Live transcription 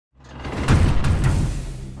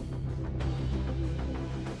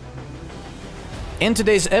In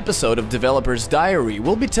today's episode of Developer's Diary,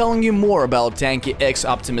 we'll be telling you more about Tanki X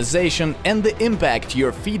optimization and the impact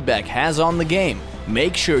your feedback has on the game.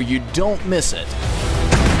 Make sure you don't miss it.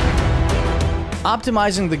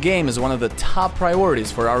 Optimizing the game is one of the top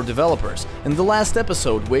priorities for our developers. In the last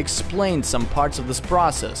episode, we explained some parts of this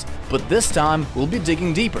process, but this time we'll be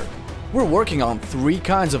digging deeper. We're working on 3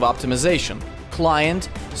 kinds of optimization: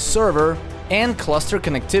 client, server, and cluster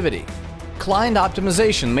connectivity. Client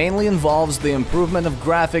optimization mainly involves the improvement of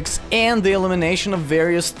graphics and the elimination of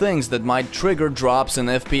various things that might trigger drops in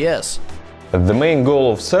FPS. The main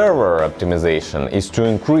goal of server optimization is to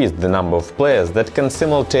increase the number of players that can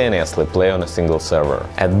simultaneously play on a single server.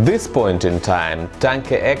 At this point in time,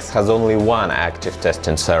 Tanki X has only one active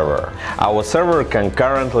testing server. Our server can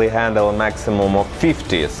currently handle a maximum of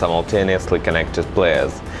 50 simultaneously connected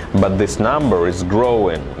players, but this number is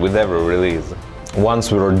growing with every release.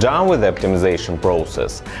 Once we're done with the optimization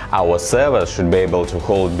process, our server should be able to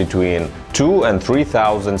hold between 2,000 and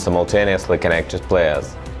 3,000 simultaneously connected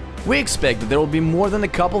players. We expect that there will be more than a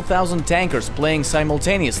couple thousand tankers playing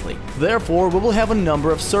simultaneously, therefore we will have a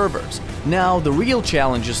number of servers. Now the real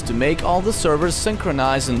challenge is to make all the servers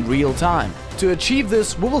synchronize in real time. To achieve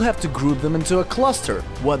this, we will have to group them into a cluster.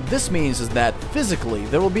 What this means is that physically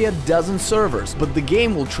there will be a dozen servers, but the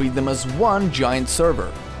game will treat them as one giant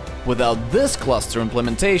server. Without this cluster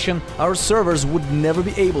implementation, our servers would never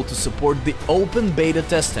be able to support the open beta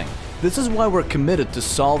testing. This is why we're committed to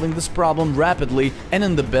solving this problem rapidly and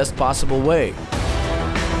in the best possible way.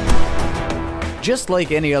 Just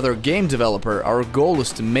like any other game developer, our goal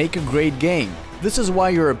is to make a great game. This is why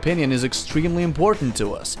your opinion is extremely important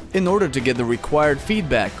to us. In order to get the required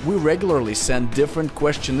feedback, we regularly send different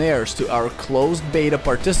questionnaires to our closed beta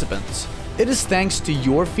participants. It is thanks to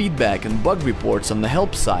your feedback and bug reports on the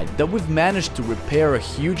help side that we've managed to repair a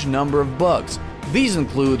huge number of bugs. These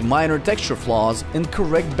include minor texture flaws,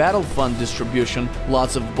 incorrect battle fund distribution,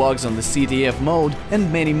 lots of bugs on the CTF mode,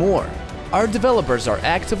 and many more. Our developers are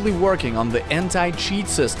actively working on the anti-cheat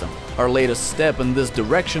system. Our latest step in this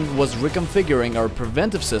direction was reconfiguring our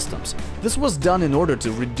preventive systems. This was done in order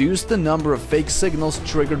to reduce the number of fake signals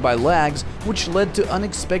triggered by lags, which led to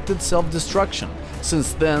unexpected self-destruction.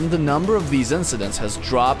 Since then, the number of these incidents has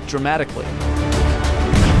dropped dramatically.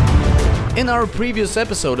 In our previous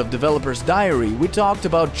episode of Developer's Diary, we talked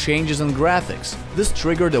about changes in graphics. This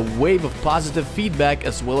triggered a wave of positive feedback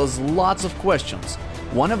as well as lots of questions.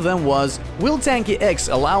 One of them was, will Tanki X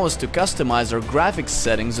allow us to customize our graphics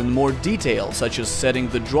settings in more detail, such as setting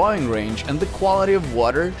the drawing range and the quality of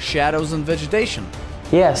water, shadows and vegetation?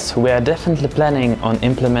 Yes, we are definitely planning on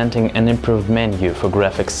implementing an improved menu for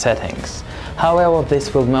graphics settings. However,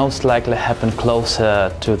 this will most likely happen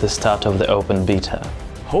closer to the start of the open beta.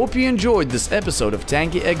 Hope you enjoyed this episode of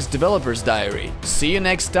Tanki X Developer's Diary. See you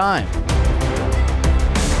next time!